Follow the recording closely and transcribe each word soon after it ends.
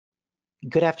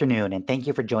Good afternoon, and thank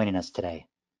you for joining us today.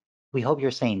 We hope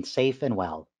you're staying safe and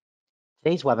well.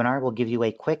 Today's webinar will give you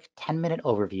a quick 10-minute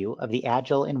overview of the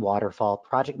Agile and Waterfall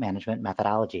project management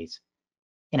methodologies.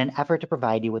 In an effort to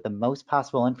provide you with the most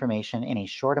possible information in a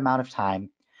short amount of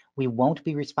time, we won't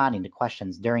be responding to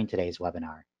questions during today's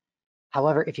webinar.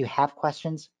 However, if you have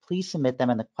questions, please submit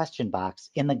them in the question box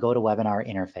in the GoToWebinar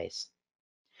interface.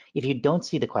 If you don't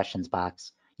see the questions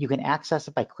box, you can access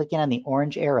it by clicking on the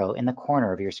orange arrow in the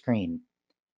corner of your screen.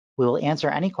 We will answer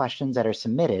any questions that are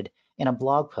submitted in a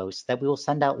blog post that we will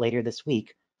send out later this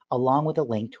week, along with a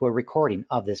link to a recording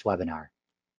of this webinar.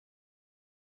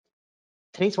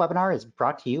 Today's webinar is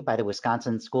brought to you by the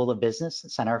Wisconsin School of Business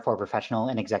Center for Professional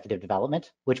and Executive Development,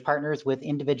 which partners with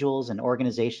individuals and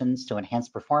organizations to enhance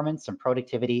performance and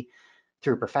productivity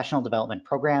through professional development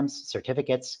programs,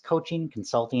 certificates, coaching,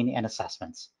 consulting, and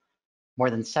assessments. More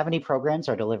than 70 programs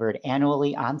are delivered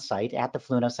annually on site at the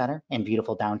Fluno Center in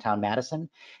beautiful downtown Madison,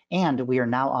 and we are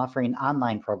now offering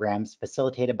online programs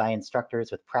facilitated by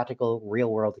instructors with practical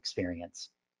real-world experience.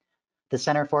 The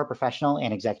Center for Professional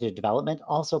and Executive Development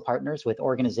also partners with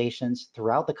organizations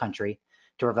throughout the country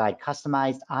to provide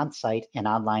customized on-site and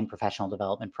online professional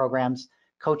development programs,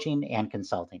 coaching, and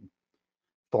consulting.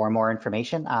 For more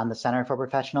information on the Center for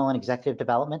Professional and Executive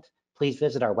Development, please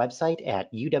visit our website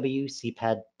at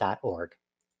uwcped.org.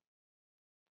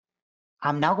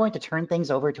 I'm now going to turn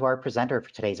things over to our presenter for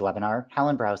today's webinar,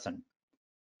 Helen Browson.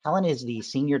 Helen is the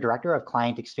Senior Director of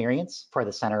Client Experience for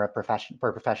the Center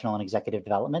for Professional and Executive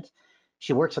Development.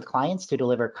 She works with clients to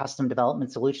deliver custom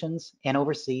development solutions and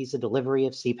oversees the delivery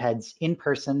of CPED's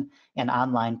in-person and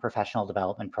online professional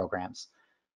development programs.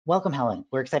 Welcome, Helen.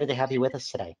 We're excited to have you with us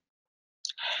today.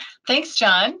 Thanks,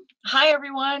 John. Hi,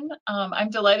 everyone.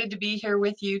 I'm delighted to be here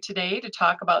with you today to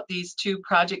talk about these two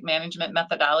project management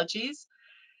methodologies.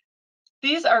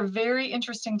 These are very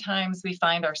interesting times we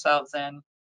find ourselves in.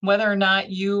 Whether or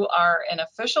not you are an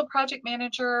official project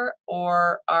manager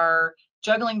or are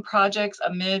juggling projects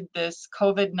amid this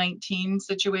COVID-19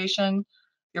 situation,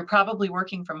 you're probably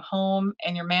working from home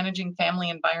and you're managing family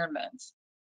environments.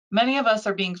 Many of us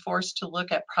are being forced to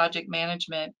look at project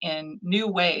management in new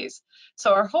ways.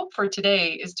 So our hope for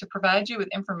today is to provide you with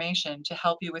information to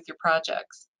help you with your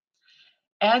projects.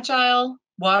 Agile,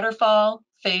 waterfall,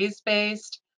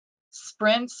 phase-based,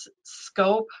 sprints,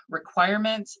 scope,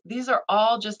 requirements, these are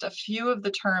all just a few of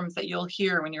the terms that you'll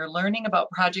hear when you're learning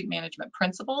about project management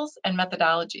principles and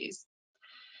methodologies.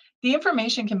 The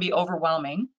information can be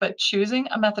overwhelming, but choosing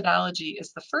a methodology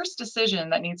is the first decision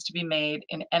that needs to be made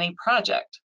in any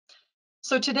project.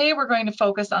 So today we're going to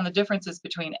focus on the differences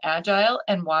between Agile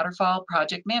and Waterfall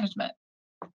project management.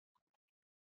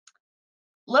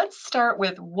 Let's start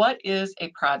with what is a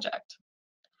project.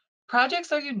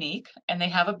 Projects are unique and they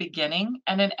have a beginning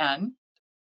and an end.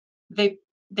 They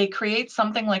create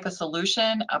something like a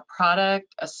solution, a product,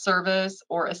 a service,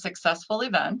 or a successful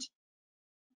event.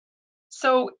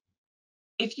 So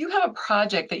if you have a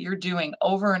project that you're doing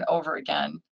over and over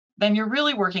again, then you're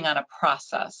really working on a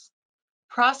process.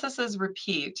 Processes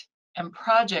repeat and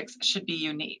projects should be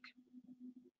unique.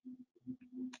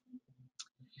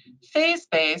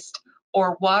 Phase-based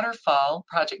or waterfall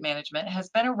project management has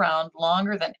been around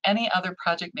longer than any other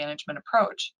project management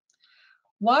approach.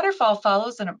 Waterfall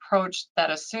follows an approach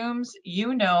that assumes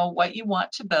you know what you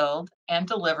want to build and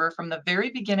deliver from the very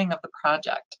beginning of the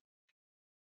project.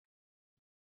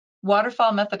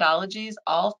 Waterfall methodologies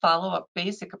all follow a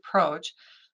basic approach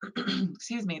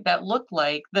excuse me, that look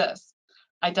like this.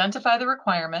 Identify the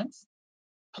requirements,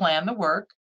 plan the work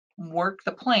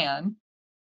the plan,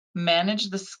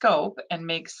 manage the scope and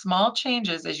make small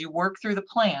changes as you work through the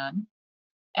plan,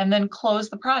 and then close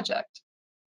the project.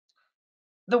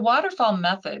 The waterfall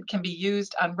method can be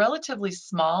used on relatively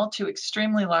small to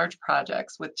extremely large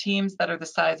projects with teams that are the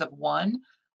size of one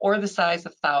or the size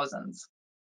of thousands.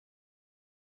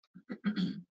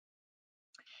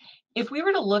 If we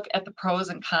were to look at the pros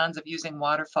and cons of using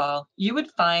waterfall, you would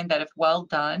find that if well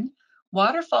done,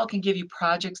 waterfall can give you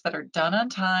projects that are done on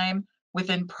time,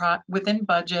 within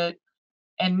budget,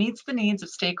 and meets the needs of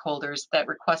stakeholders that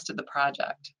requested the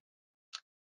project.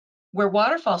 Where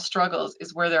waterfall struggles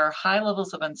is where there are high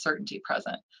levels of uncertainty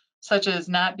present, such as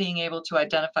not being able to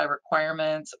identify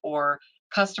requirements or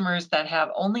customers that have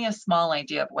only a small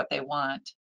idea of what they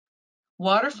want.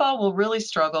 Waterfall will really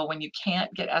struggle when you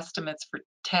can't get estimates for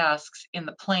tasks in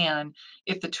the plan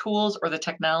if the tools or the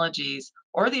technologies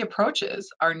or the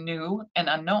approaches are new and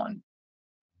unknown.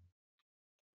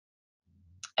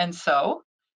 And so,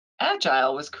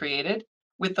 Agile was created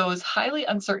with those highly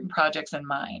uncertain projects in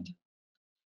mind.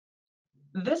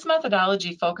 This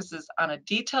methodology focuses on a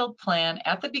detailed plan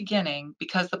at the beginning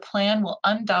because the plan will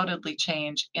undoubtedly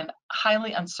change in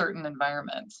highly uncertain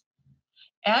environments.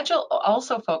 Agile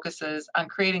also focuses on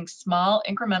creating small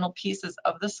incremental pieces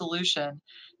of the solution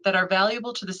that are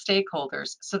valuable to the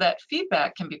stakeholders so that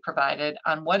feedback can be provided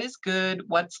on what is good,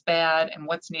 what's bad, and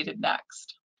what's needed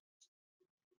next.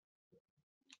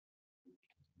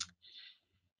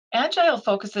 Agile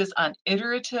focuses on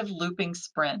iterative looping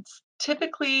sprints,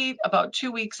 typically about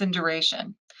 2 weeks in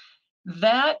duration,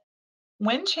 that,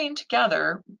 when chained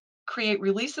together, create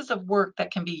releases of work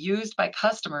that can be used by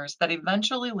customers that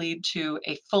eventually lead to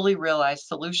a fully realized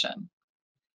solution.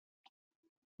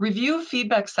 Review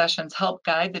feedback sessions help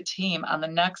guide the team on the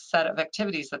next set of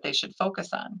activities that they should focus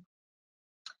on.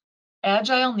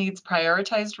 Agile needs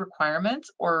prioritized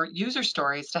requirements or user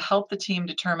stories to help the team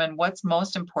determine what's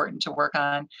most important to work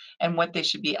on and what they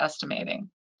should be estimating.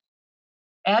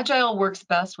 Agile works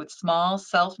best with small,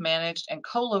 self-managed, and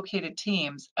co-located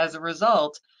teams. As a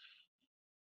result,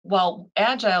 while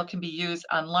Agile can be used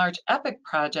on large epic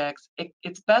projects,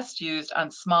 it's best used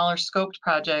on smaller scoped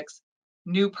projects,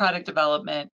 new product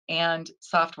development, and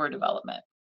software development.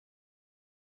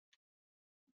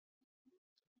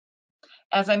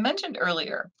 As I mentioned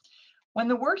earlier, when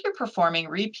the work you're performing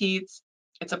repeats,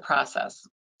 it's a process.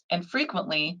 And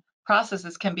frequently,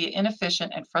 processes can be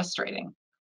inefficient and frustrating.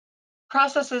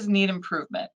 Processes need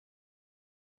improvement.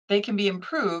 They can be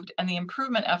improved, and the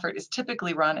improvement effort is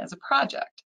typically run as a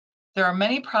project. There are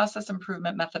many process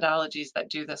improvement methodologies that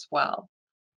do this well.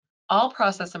 All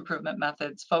process improvement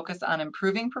methods focus on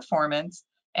improving performance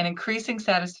and increasing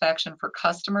satisfaction for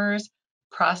customers,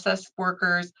 process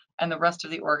workers, and the rest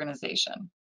of the organization.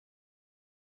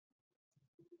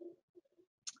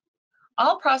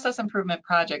 All process improvement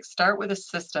projects start with a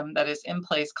system that is in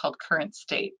place called current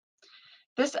state.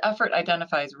 This effort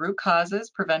identifies root causes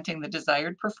preventing the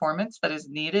desired performance that is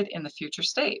needed in the future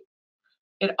state.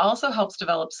 It also helps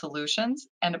develop solutions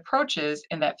and approaches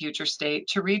in that future state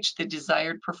to reach the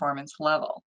desired performance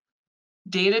level.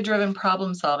 Data-driven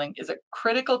problem solving is a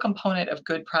critical component of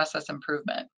good process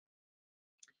improvement.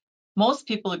 Most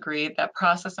people agree that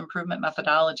process improvement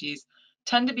methodologies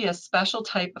tend to be a special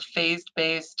type of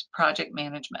phase-based project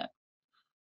management.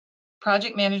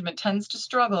 Project management tends to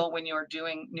struggle when you're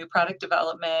doing new product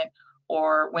development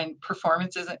or when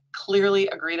performance isn't clearly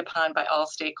agreed upon by all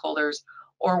stakeholders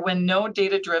or when no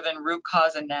data-driven root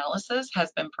cause analysis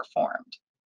has been performed.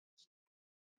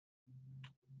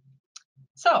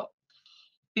 So,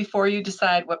 before you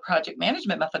decide what project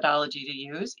management methodology to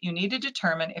use, you need to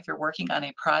determine if you're working on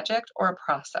a project or a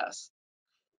process.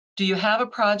 Do you have a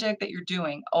project that you're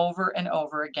doing over and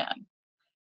over again?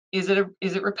 Is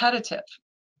it repetitive?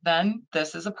 Then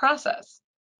this is a process.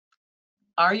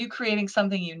 Are you creating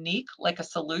something unique like a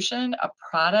solution, a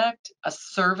product, a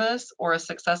service, or a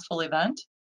successful event?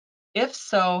 If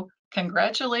so,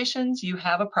 congratulations, you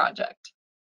have a project.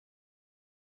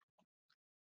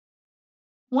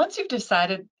 Once you've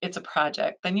decided it's a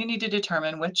project, then you need to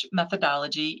determine which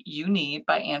methodology you need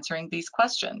by answering these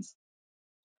questions.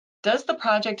 Does the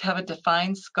project have a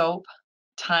defined scope,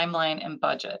 timeline, and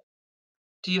budget?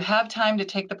 Do you have time to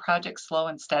take the project slow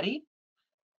and steady?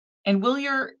 And will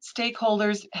your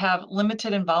stakeholders have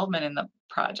limited involvement in the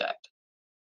project?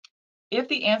 If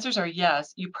the answers are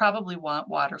yes, you probably want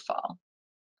waterfall.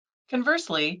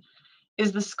 Conversely,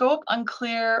 is the scope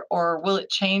unclear or will it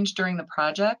change during the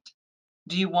project?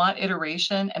 Do you want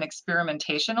iteration and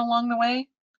experimentation along the way?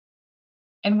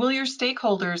 And will your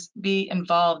stakeholders be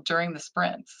involved during the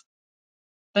sprints?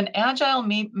 Then Agile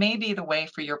may be the way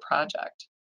for your project.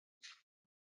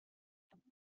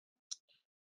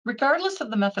 Regardless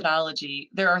of the methodology,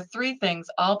 there are 3 things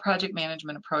all project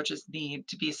management approaches need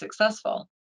to be successful: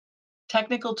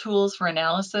 technical tools for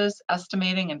analysis,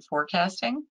 estimating, and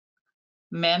forecasting,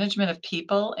 management of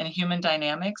people and human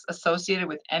dynamics associated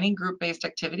with any group-based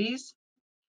activities,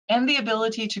 and the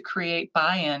ability to create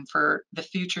buy-in for the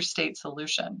future state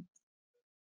solution.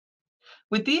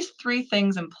 With these 3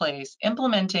 things in place,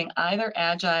 implementing either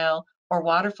Agile or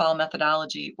Waterfall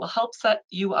methodology will help set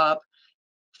you up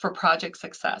for project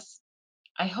success.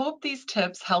 I hope these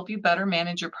tips help you better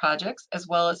manage your projects as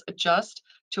well as adjust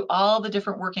to all the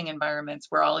different working environments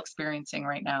we're all experiencing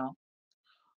right now.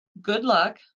 Good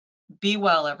luck, be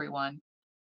well, everyone.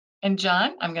 And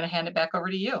John, I'm going to hand it back over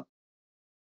to you.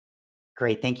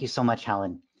 Great, thank you so much,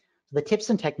 Helen. The tips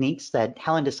and techniques that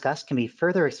Helen discussed can be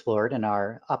further explored in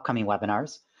our upcoming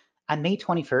webinars. On May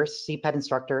 21st, CPED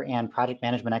instructor and project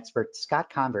management expert Scott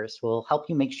Converse will help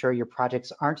you make sure your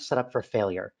projects aren't set up for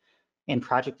failure. In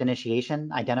project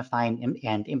initiation, identifying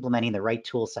and implementing the right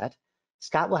tool set,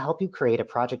 Scott will help you create a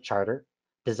project charter,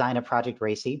 design a project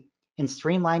RACI, and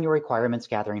streamline your requirements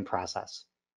gathering process.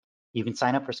 You can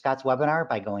sign up for Scott's webinar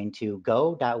by going to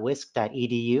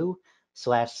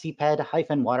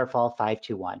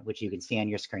go.wisc.edu/cped-waterfall521, which you can see on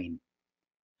your screen.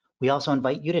 We also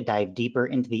invite you to dive deeper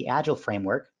into the Agile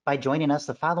framework by joining us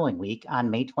the following week on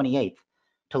May 28th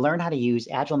to learn how to use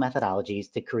Agile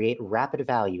methodologies to create rapid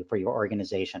value for your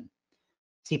organization.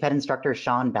 CPED instructor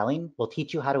Sean Belling will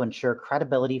teach you how to ensure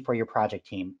credibility for your project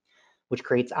team, which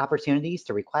creates opportunities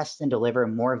to request and deliver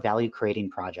more value-creating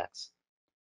projects.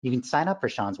 You can sign up for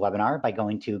Sean's webinar by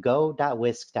going to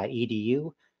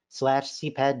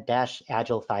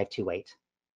go.wisc.edu/cped-agile528.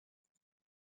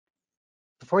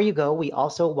 Before you go, we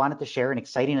also wanted to share an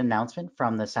exciting announcement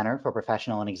from the Center for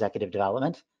Professional and Executive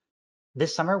Development.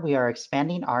 This summer, we are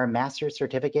expanding our Master's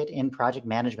Certificate in Project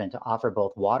Management to offer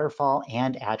both Waterfall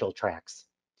and Agile tracks.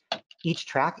 Each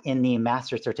track in the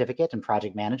Master's Certificate in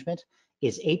Project Management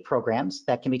is 8 programs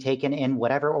that can be taken in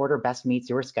whatever order best meets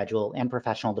your schedule and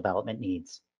professional development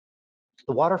needs.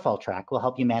 The Waterfall track will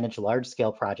help you manage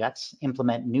large-scale projects,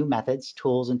 implement new methods,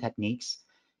 tools, and techniques,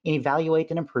 and evaluate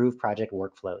and improve project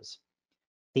workflows.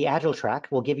 The Agile track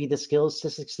will give you the skills to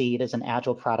succeed as an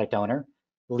Agile product owner,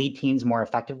 lead teams more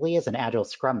effectively as an Agile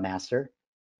Scrum Master,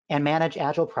 and manage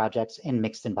Agile projects in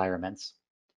mixed environments.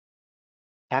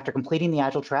 After completing the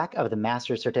Agile track of the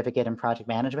Master's Certificate in Project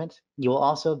Management, you will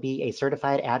also be a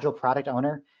certified Agile product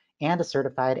owner and a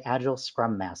certified Agile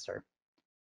Scrum Master.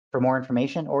 For more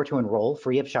information or to enroll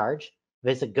free of charge,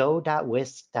 visit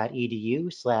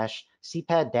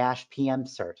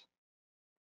go.wisc.edu/cped-pmcert.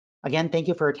 Again, thank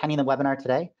you for attending the webinar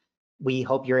today. We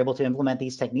hope you're able to implement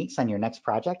these techniques on your next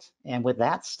project. And with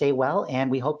that, stay well, and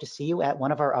we hope to see you at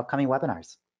one of our upcoming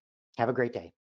webinars. Have a great day.